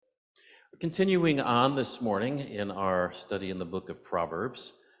Continuing on this morning in our study in the book of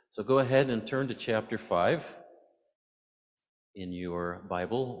Proverbs. So go ahead and turn to chapter 5 in your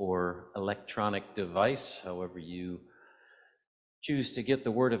Bible or electronic device, however you choose to get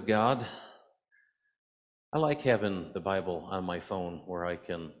the Word of God. I like having the Bible on my phone where I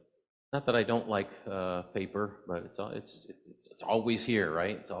can, not that I don't like paper, but it's always here,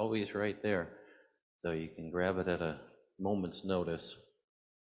 right? It's always right there. So you can grab it at a moment's notice.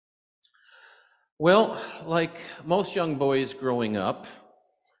 Well, like most young boys growing up,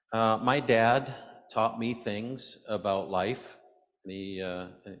 my dad taught me things about life.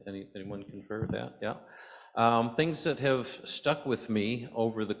 Anyone concur with that? Yeah. Things that have stuck with me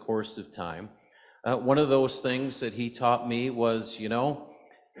over the course of time. One of those things that he taught me was,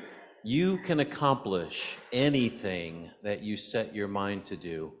 you can accomplish anything that you set your mind to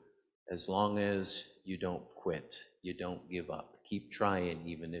do as long as you don't quit, you don't give up. Keep trying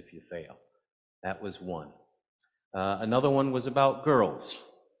even if you fail. That was one. Another one was about girls.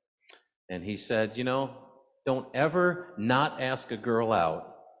 And he said, don't ever not ask a girl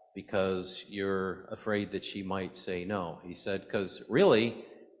out because you're afraid that she might say no. He said, because really,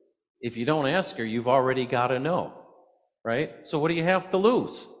 if you don't ask her, you've already got a no, right? So what do you have to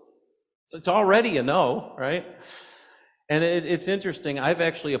lose? So it's already a no, right? And it's interesting. I've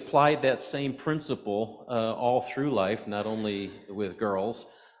actually applied that same principle all through life, not only with girls.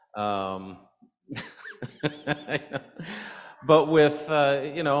 But with,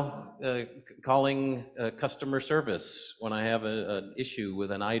 calling customer service when I have an issue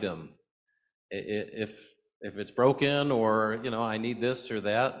with an item. If it's broken or, I need this or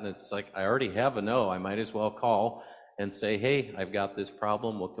that, and it's like I already have a no, I might as well call and say, hey, I've got this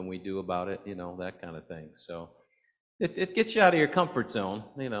problem. What can we do about it? That kind of thing. So it gets you out of your comfort zone,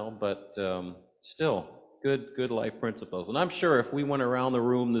 but still good life principles. And I'm sure if we went around the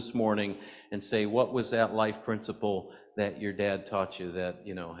room this morning and say, what was that life principle that your dad taught you that,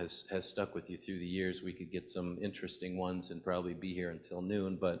 has stuck with you through the years, we could get some interesting ones and probably be here until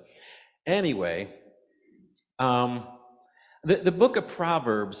noon. But anyway, the book of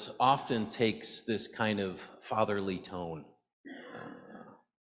Proverbs often takes this kind of fatherly tone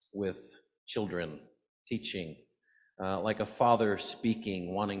with children, teaching. Like a father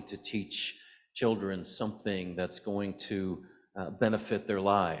speaking, wanting to teach children something that's going to benefit their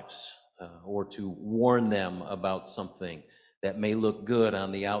lives, or to warn them about something that may look good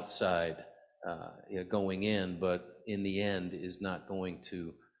on the outside going in, but in the end is not going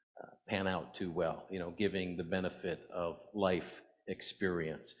to pan out too well, giving the benefit of life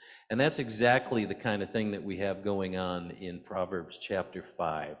experience. And that's exactly the kind of thing that we have going on in Proverbs chapter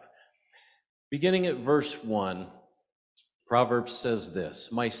 5. Beginning at verse 1, Proverbs says this,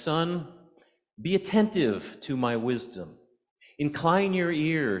 my son, be attentive to my wisdom. Incline your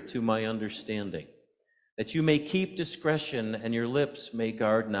ear to my understanding, that you may keep discretion and your lips may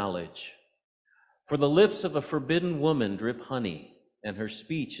guard knowledge. For the lips of a forbidden woman drip honey, and her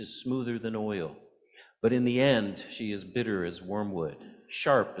speech is smoother than oil. But in the end she is bitter as wormwood,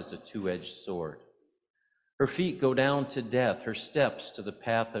 sharp as a two-edged sword. Her feet go down to death, her steps to the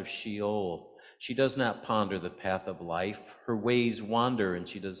path of Sheol. She does not ponder the path of life. Her ways wander, and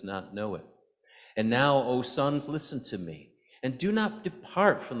she does not know it. And now, O sons, listen to me, and do not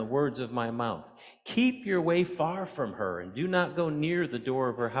depart from the words of my mouth. Keep your way far from her, and do not go near the door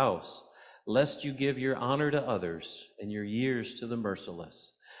of her house, lest you give your honor to others and your years to the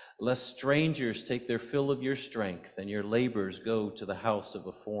merciless, lest strangers take their fill of your strength, and your labors go to the house of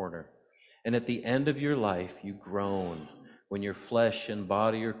a foreigner. And at the end of your life you groan, when your flesh and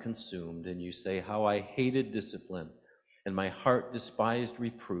body are consumed, and you say, how I hated discipline, and my heart despised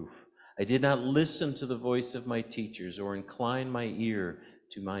reproof. I did not listen to the voice of my teachers, or incline my ear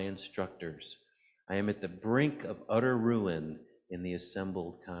to my instructors. I am at the brink of utter ruin in the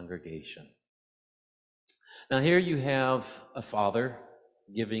assembled congregation. Now here you have a father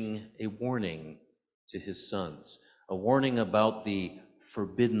giving a warning to his sons, a warning about the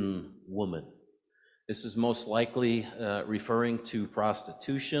forbidden woman. This is most likely referring to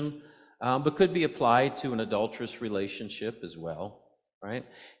prostitution, but could be applied to an adulterous relationship as well, right?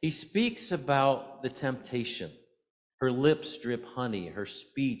 He speaks about the temptation. Her lips drip honey, her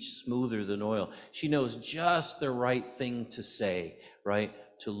speech smoother than oil. She knows just the right thing to say, right,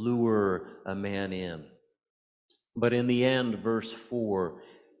 to lure a man in. But in the end, verse 4,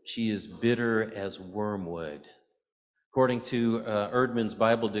 she is bitter as wormwood. According to Erdman's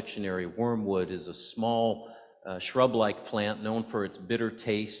Bible Dictionary, wormwood is a small shrub-like plant known for its bitter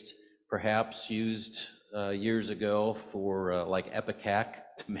taste, perhaps used years ago for like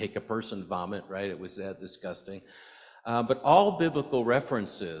ipecac to make a person vomit, right? It was that disgusting. But all biblical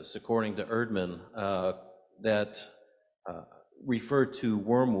references, according to Erdman, that refer to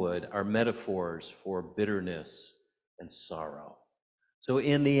wormwood are metaphors for bitterness and sorrow. So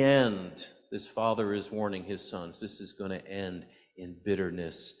in the end, this father is warning his sons, this is going to end in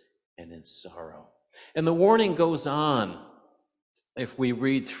bitterness and in sorrow. And the warning goes on, if we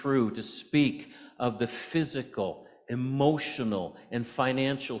read through, to speak of the physical, emotional, and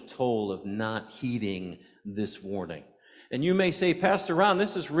financial toll of not heeding this warning. And you may say, Pastor Ron,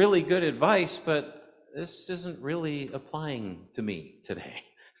 this is really good advice, but this isn't really applying to me today.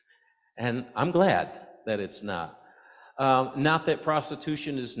 And I'm glad that it's not. Not that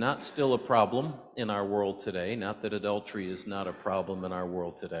prostitution is not still a problem in our world today. Not that adultery is not a problem in our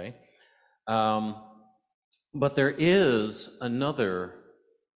world today. But there is another,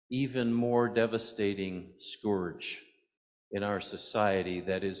 even more devastating scourge in our society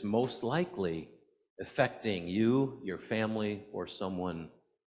that is most likely affecting you, your family, or someone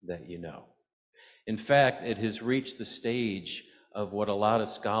that you know. In fact, it has reached the stage of what a lot of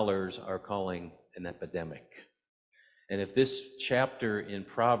scholars are calling an epidemic. And if this chapter in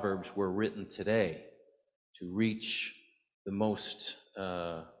Proverbs were written today to reach the most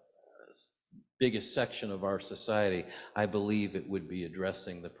biggest section of our society, I believe it would be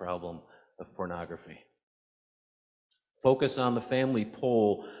addressing the problem of pornography. Focus on the Family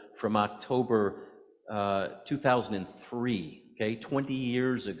poll from October 2003, 20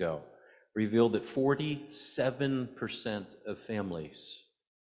 years ago, revealed that 47% of families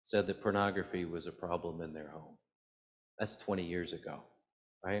said that pornography was a problem in their home. That's 20 years ago,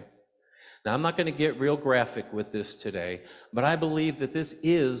 right? Now, I'm not going to get real graphic with this today, but I believe that this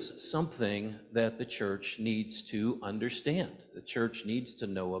is something that the church needs to understand. The church needs to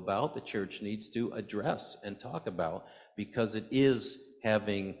know about, the church needs to address and talk about, because it is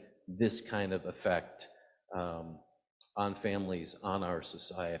having this kind of effect on families, on our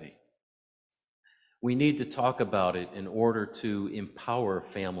society. We need to talk about it in order to empower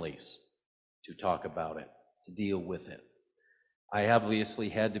families to talk about it, to deal with it. I obviously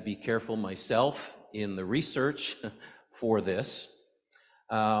had to be careful myself in the research for this.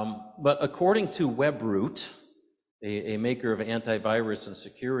 But according to WebRoot, a maker of antivirus and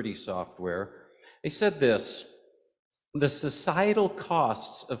security software, they said this: the societal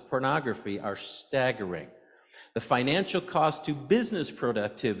costs of pornography are staggering. The financial cost to business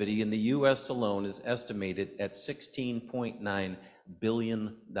productivity in the U.S. alone is estimated at $16.9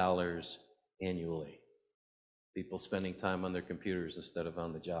 billion annually. People spending time on their computers instead of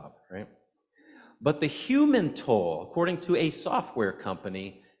on the job, right? But the human toll, according to a software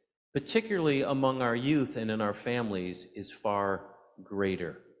company, particularly among our youth and in our families, is far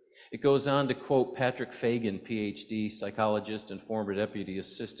greater. It goes on to quote Patrick Fagan, PhD, psychologist and former Deputy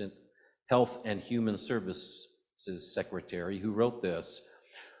Assistant Health and Human Services Secretary, who wrote this: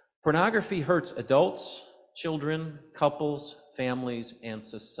 pornography hurts adults, children, couples, families, and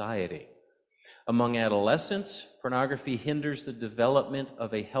society. Among adolescents, pornography hinders the development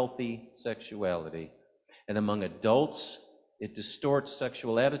of a healthy sexuality. And among adults, it distorts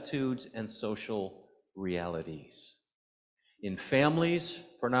sexual attitudes and social realities. In families,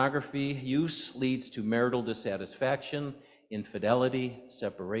 pornography use leads to marital dissatisfaction, infidelity,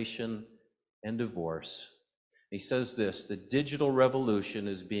 separation, and divorce. He says this: the digital revolution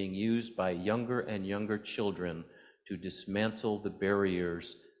is being used by younger and younger children to dismantle the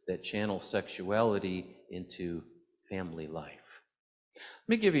barriers that channel sexuality into family life. Let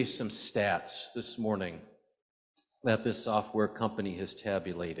me give you some stats this morning that this software company has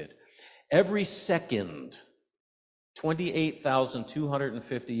tabulated. Every second,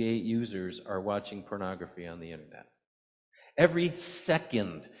 28,258 users are watching pornography on the internet. Every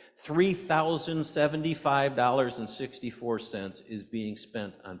second, $3,075.64 is being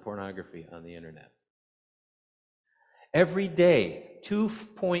spent on pornography on the internet. Every day,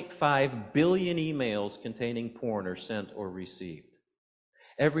 2.5 billion emails containing porn are sent or received.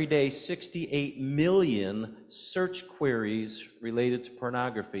 Every day, 68 million search queries related to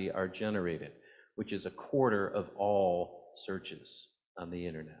pornography are generated, which is a quarter of all searches on the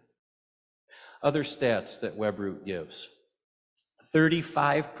internet. Other stats that WebRoot gives: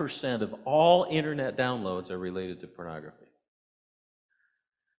 35% of all internet downloads are related to pornography.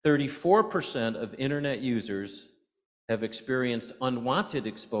 34% of internet users have experienced unwanted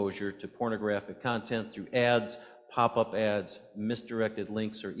exposure to pornographic content through ads, pop-up ads, misdirected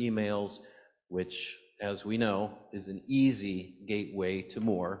links or emails, which, as we know, is an easy gateway to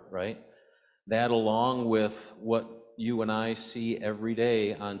more, right? That, along with what you and I see every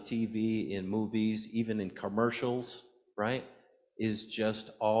day on TV, in movies, even in commercials, right, is just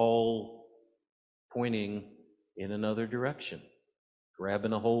all pointing in another direction,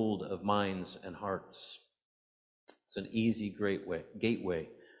 grabbing a hold of minds and hearts. It's an easy gateway.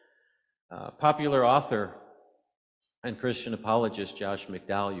 Popular author and Christian apologist Josh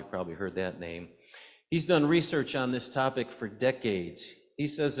McDowell, you've probably heard that name. He's done research on this topic for decades. He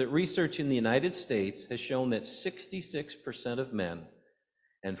says that research in the United States has shown that 66% of men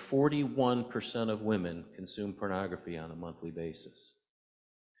and 41% of women consume pornography on a monthly basis.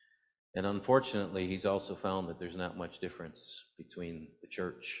 And unfortunately, he's also found that there's not much difference between the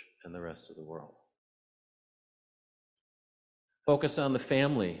church and the rest of the world. Focus on the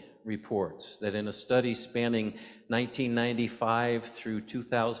Family reports that in a study spanning 1995 through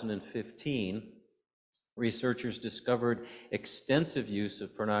 2015, researchers discovered extensive use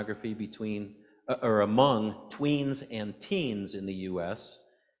of pornography among tweens and teens in the U.S.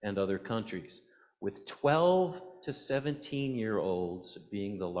 and other countries, with 12 to 17-year-olds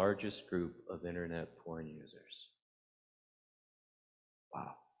being the largest group of internet porn users.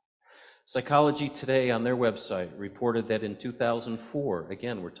 Wow. Psychology Today on their website reported that in 2004,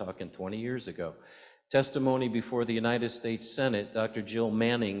 again, we're talking 20 years ago, testimony before the United States Senate, Dr. Jill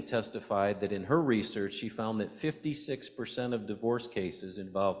Manning testified that in her research, she found that 56% of divorce cases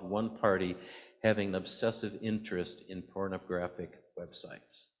involved one party having an obsessive interest in pornographic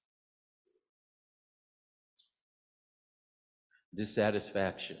websites.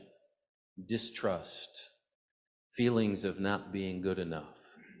 Dissatisfaction, distrust, feelings of not being good enough,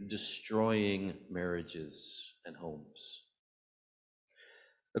 destroying marriages and homes.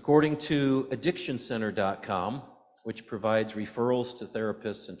 According to AddictionCenter.com, which provides referrals to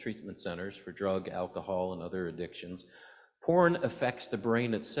therapists and treatment centers for drug, alcohol, and other addictions, porn affects the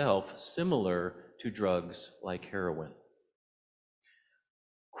brain itself similar to drugs like heroin.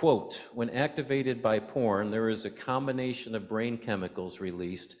 Quote, when activated by porn, there is a combination of brain chemicals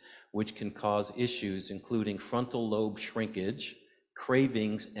released which can cause issues including frontal lobe shrinkage,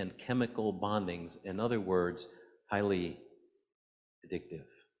 cravings, and chemical bondings. In other words, highly addictive,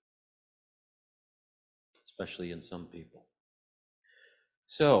 especially in some people.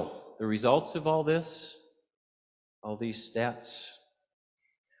 So, the results of all this, all these stats,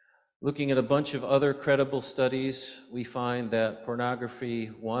 looking at a bunch of other credible studies, we find that pornography,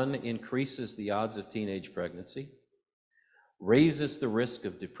 one, increases the odds of teenage pregnancy, raises the risk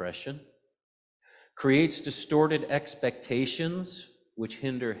of depression, creates distorted expectations which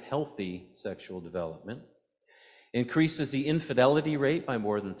hinder healthy sexual development, increases the infidelity rate by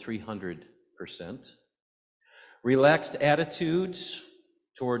more than 300%, relaxed attitudes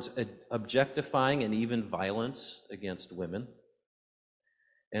towards objectifying and even violence against women,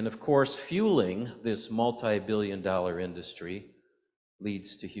 and of course, fueling this multi-billion-dollar industry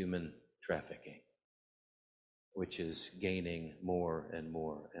leads to human trafficking, which is gaining more and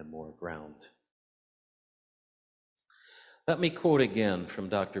more and more ground. Let me quote again from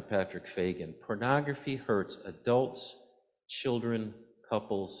Dr. Patrick Fagan. Pornography hurts adults, children,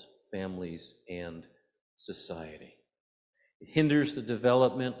 couples, families, and society. It hinders the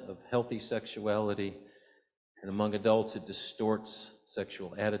development of healthy sexuality, and among adults, it distorts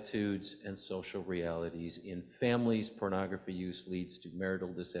sexual attitudes and social realities. In families, pornography use leads to marital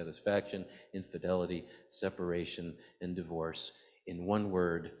dissatisfaction, infidelity, separation, and divorce. In one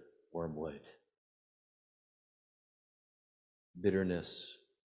word, wormwood. Bitterness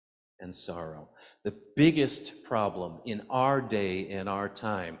and sorrow. The biggest problem in our day and our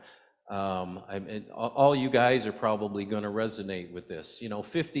time, all you guys are probably going to resonate with this.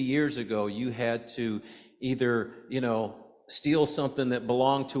 50 years ago, you had to either, steal something that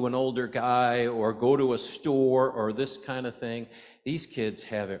belonged to an older guy or go to a store or this kind of thing. These kids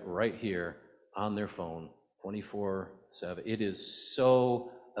have it right here on their phone 24/7. It is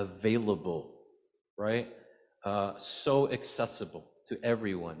so available, right? So accessible to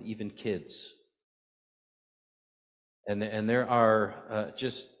everyone, even kids. And there are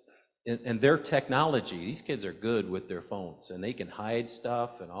and their technology, these kids are good with their phones and they can hide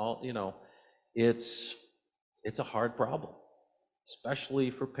stuff and all, it's a hard problem.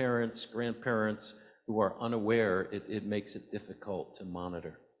 Especially for parents, grandparents who are unaware, it makes it difficult to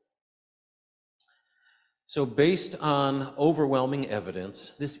monitor. So based on overwhelming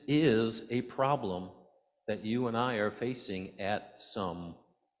evidence, this is a problem that you and I are facing at some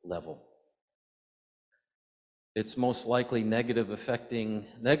level. It's most likely negatively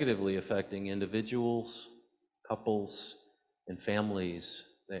affecting individuals, couples, and families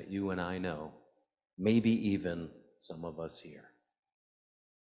that you and I know, maybe even some of us here.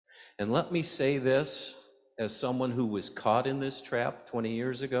 And let me say this, as someone who was caught in this trap 20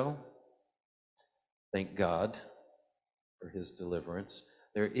 years ago, thank God for His deliverance.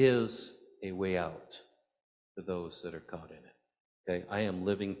 There is a way out. for those that are caught in it. Okay, I am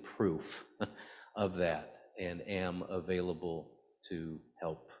living proof of that and am available to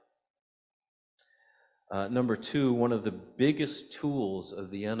help. Number two, one of the biggest tools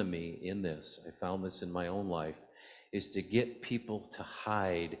of the enemy in this, I found this in my own life, is to get people to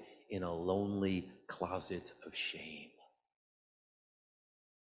hide in a lonely closet of shame.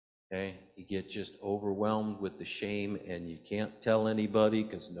 Okay? You get just overwhelmed with the shame and you can't tell anybody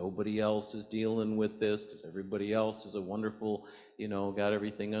because nobody else is dealing with this, because everybody else is a wonderful, got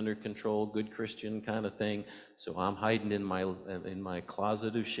everything under control, good Christian kind of thing. So I'm hiding in my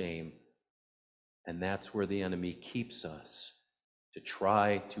closet of shame. And that's where the enemy keeps us, to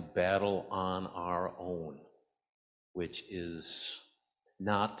try to battle on our own, which is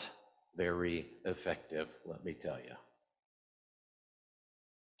not very effective, let me tell you.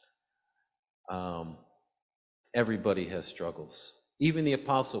 Everybody has struggles. Even the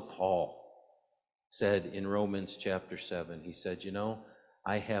Apostle Paul said in Romans chapter 7, he said,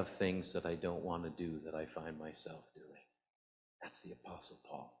 I have things that I don't want to do that I find myself doing. That's the Apostle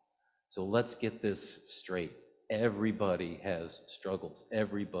Paul. So let's get this straight. Everybody has struggles.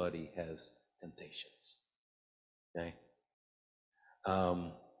 Everybody has temptations. Okay?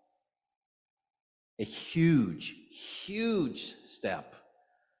 A huge, huge step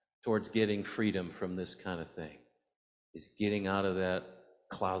towards getting freedom from this kind of thing is getting out of that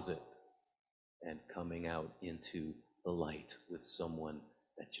closet and coming out into the light with someone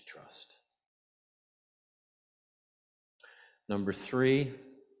that you trust. Number three,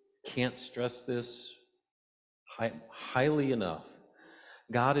 can't stress this highly enough.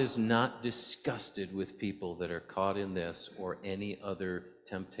 God is not disgusted with people that are caught in this or any other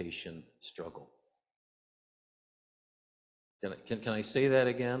temptation struggle. Can I say that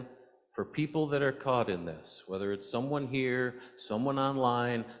again? For people that are caught in this, whether it's someone here, someone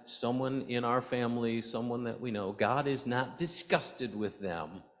online, someone in our family, someone that we know, God is not disgusted with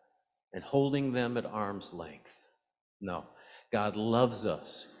them and holding them at arm's length. No. God loves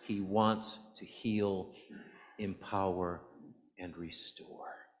us. He wants to heal, empower, and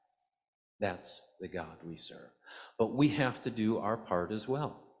restore. That's the God we serve. But we have to do our part as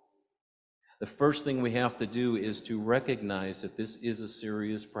well. The first thing we have to do is to recognize that this is a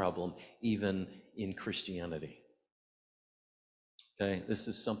serious problem, even in Christianity. Okay, this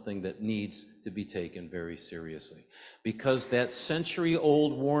is something that needs to be taken very seriously. Because that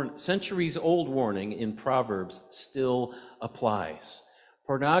centuries-old warning in Proverbs still applies.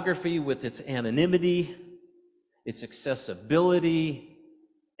 Pornography, with its anonymity, its accessibility,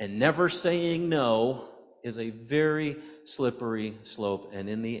 and never saying no, is a very slippery slope, and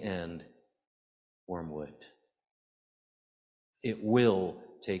in the end, wormwood. It will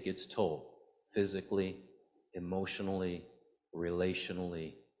take its toll, physically, emotionally,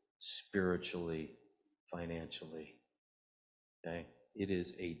 relationally, spiritually, financially. Okay? It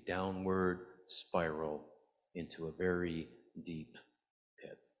is a downward spiral into a very deep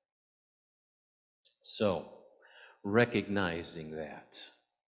pit. So, recognizing that,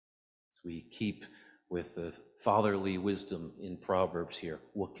 as we keep with the fatherly wisdom in Proverbs here,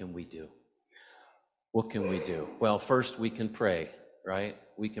 what can we do? What can we do? Well, first we can pray, right?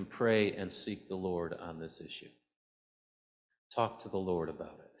 We can pray and seek the Lord on this issue. Talk to the Lord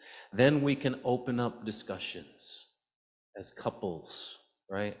about it. Then we can open up discussions as couples,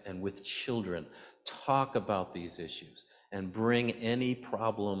 right? And with children. Talk about these issues and bring any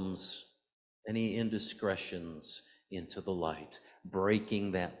problems, any indiscretions into the light,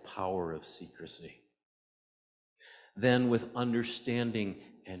 breaking that power of secrecy. Then with understanding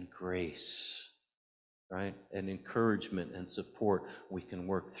and grace, right? And encouragement and support, we can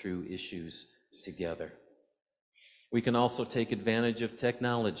work through issues together. We can also take advantage of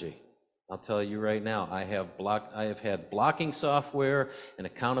technology. I'll tell you right now, I have had blocking software and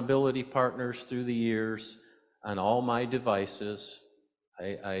accountability partners through the years on all my devices.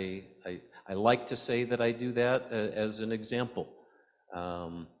 I like to say that I do that as an example.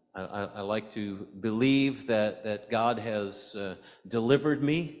 I like to believe that God has delivered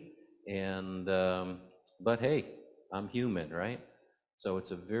me, and but hey, I'm human, right? So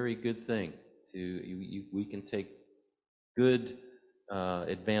it's a very good thing we can take good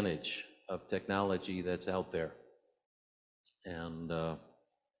advantage of technology that's out there. And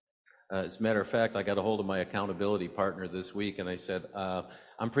as a matter of fact, I got a hold of my accountability partner this week, and I said,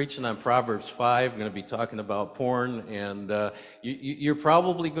 I'm preaching on Proverbs 5. I'm going to be talking about porn, and you're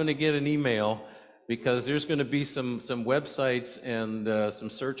probably going to get an email because there's going to be some websites and some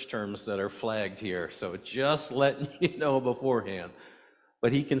search terms that are flagged here. So just letting you know beforehand.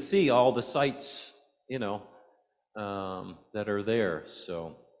 But he can see all the sites, that are there.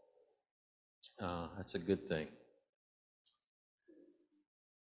 So That's a good thing.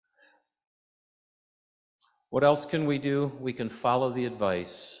 What else can we do? We can follow the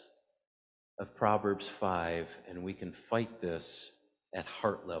advice of Proverbs 5, and we can fight this at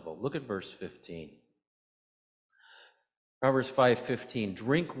heart level. Look at verse 15. Proverbs 5:15,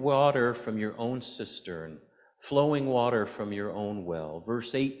 drink water from your own cistern, flowing water from your own well.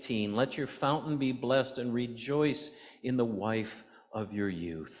 Verse 18, let your fountain be blessed and rejoice in the wife of your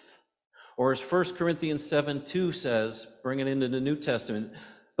youth. Or as 1 Corinthians 7:2 says, bring it into the New Testament,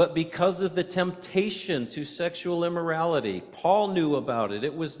 but because of the temptation to sexual immorality, Paul knew about it.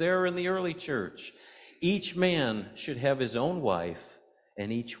 It was there in the early church. Each man should have his own wife,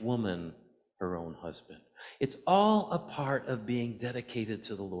 and each woman her own husband. It's all a part of being dedicated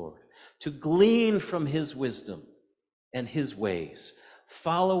to the Lord, to glean from His wisdom and His ways,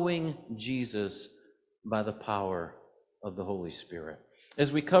 following Jesus by the power of the Holy Spirit.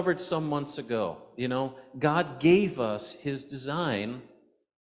 As we covered some months ago, God gave us His design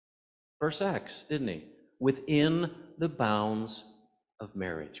for sex, didn't He? Within the bounds of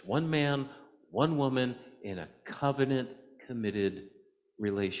marriage. One man, one woman in a covenant-committed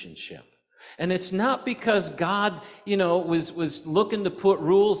relationship. And it's not because God, was looking to put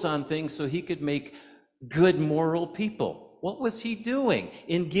rules on things so He could make good moral people. What was He doing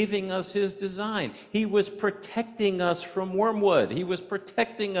in giving us His design? He was protecting us from wormwood. He was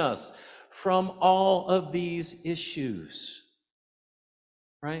protecting us from all of these issues.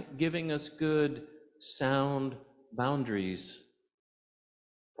 Right? Giving us good, sound boundaries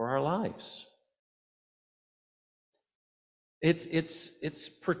for our lives. It's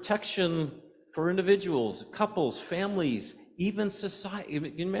protection for individuals, couples, families, even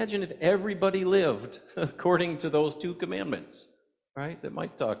society. Imagine if everybody lived according to those two commandments, right? That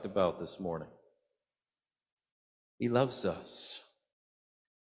Mike talked about this morning. He loves us.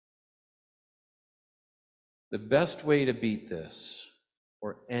 The best way to beat this,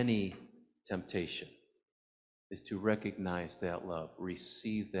 or any temptation, is to recognize that love,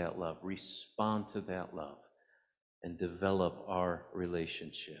 receive that love, respond to that love, and develop our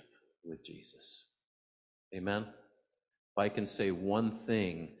relationship with Jesus. Amen? If I can say one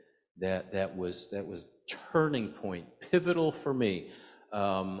thing that was turning point, pivotal for me,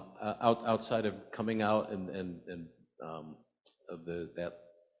 outside of coming out and of that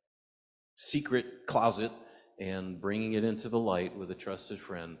secret closet and bringing it into the light with a trusted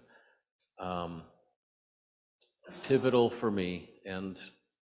friend, pivotal for me, and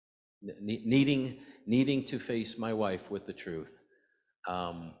needing to face my wife with the truth.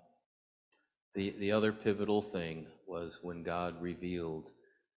 The other pivotal thing was when God revealed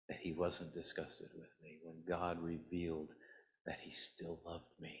that He wasn't disgusted with me, when God revealed that He still loved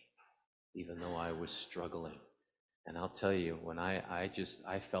me, even though I was struggling. And I'll tell you, when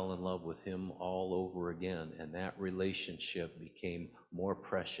I fell in love with Him all over again, and that relationship became more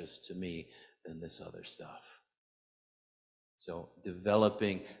precious to me than this other stuff. So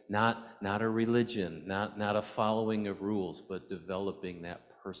developing not a religion, not a following of rules, but developing that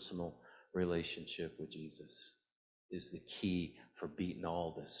personal relationship with Jesus is the key for beating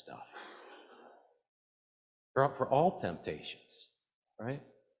all this stuff. For all temptations, right?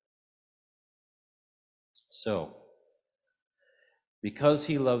 So, because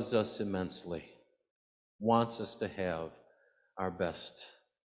He loves us immensely, wants us to have our best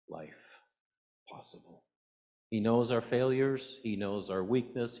life possible. He knows our failures. He knows our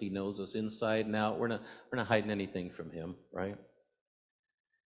weakness. He knows us inside and out. We're not hiding anything from Him, right?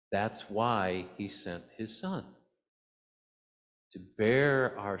 That's why He sent His Son to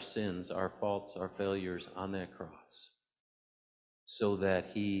bear our sins, our faults, our failures on that cross, so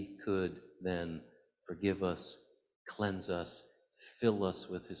that He could then forgive us, cleanse us, fill us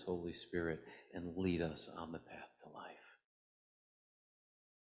with His Holy Spirit, and lead us on the path to life.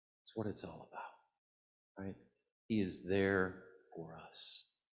 That's what it's all about, right? He is there for us.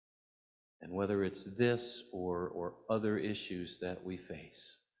 And whether it's this or other issues that we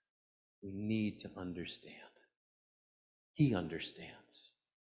face, we need to understand. He understands.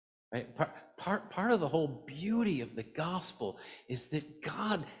 Right? Part of the whole beauty of the gospel is that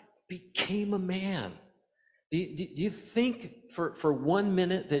God became a man. Do you think for 1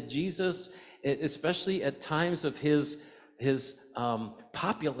 minute that Jesus, especially at times of his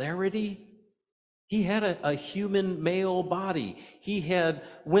popularity, He had a human male body. He had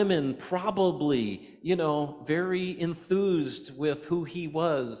women probably, very enthused with who He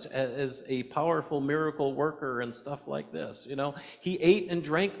was as a powerful miracle worker and stuff like this. He ate and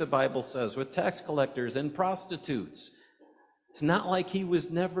drank, the Bible says, with tax collectors and prostitutes. It's not like He was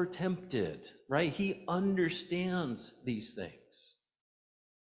never tempted, right? He understands these things.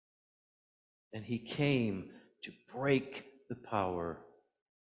 And he came to break the power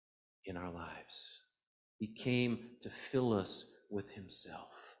in our lives. He came to fill us with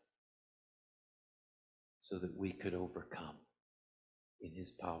himself so that we could overcome in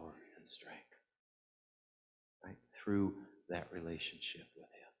his power and strength, right? Through that relationship with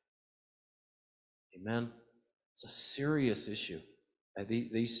him. Amen? It's a serious issue.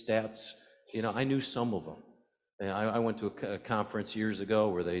 These stats, I knew some of them. I went to a conference years ago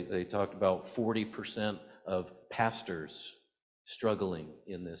where they talked about 40% of pastors struggling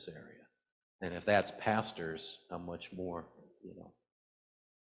in this area. And if that's pastors, how much more,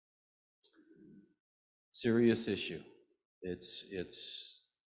 Serious issue. It's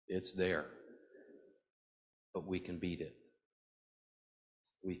there, but we can beat it.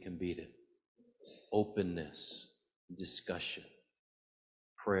 We can beat it. Openness, discussion,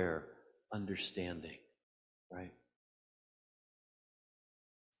 prayer, understanding, right?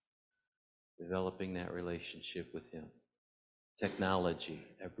 Developing that relationship with him. Technology,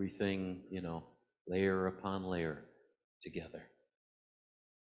 everything, layer upon layer together.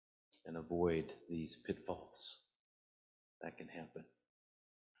 And avoid these pitfalls that can happen.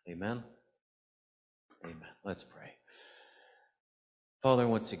 Amen? Amen. Let's pray. Father,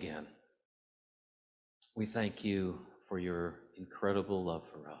 once again, we thank you for your incredible love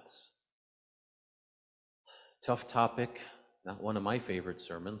for us. Tough topic, not one of my favorite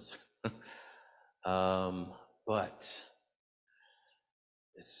sermons, but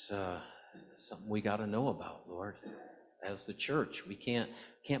it's something we got to know about, Lord. As the church, we can't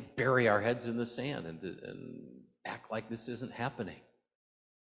bury our heads in the sand and act like this isn't happening.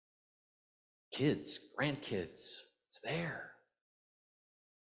 Kids, grandkids, it's there.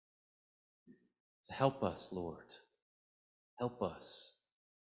 Help us, Lord. Help us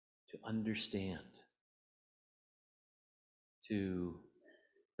to understand, to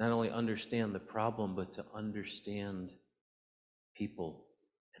not only understand the problem, but to understand people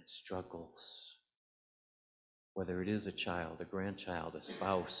and struggles. Whether it is a child, a grandchild, a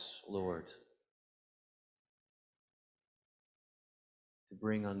spouse, Lord, to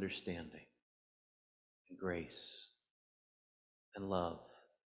bring understanding and grace and love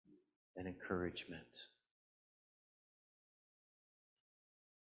and encouragement.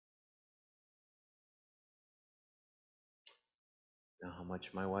 You know how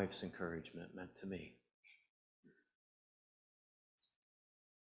much my wife's encouragement meant to me.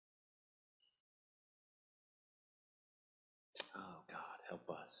 Oh God, help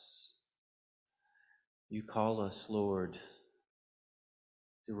us. You call us, Lord,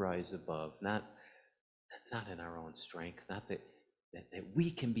 to rise above, not in our own strength, not that we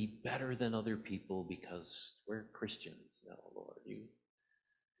can be better than other people because we're Christians. No, Lord,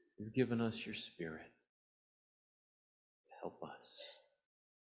 you've given us your Spirit. Help us.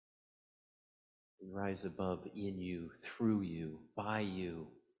 We rise above in you, through you, by you.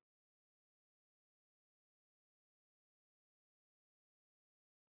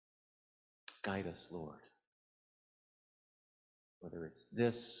 Guide us, Lord. Whether it's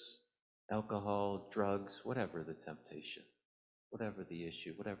this, alcohol, drugs, whatever the temptation, whatever the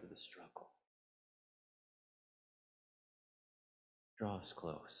issue, whatever the struggle. Draw us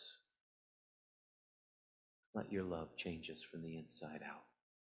close. Let your love change us from the inside out.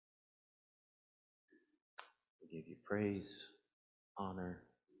 We give you praise, honor,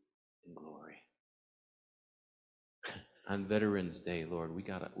 and glory. On Veterans Day, Lord, we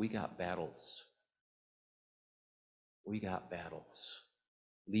got battles. We got battles.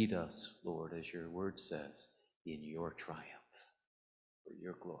 Lead us, Lord, as your word says, in your triumph, for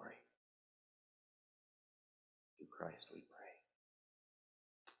your glory. Through Christ we pray.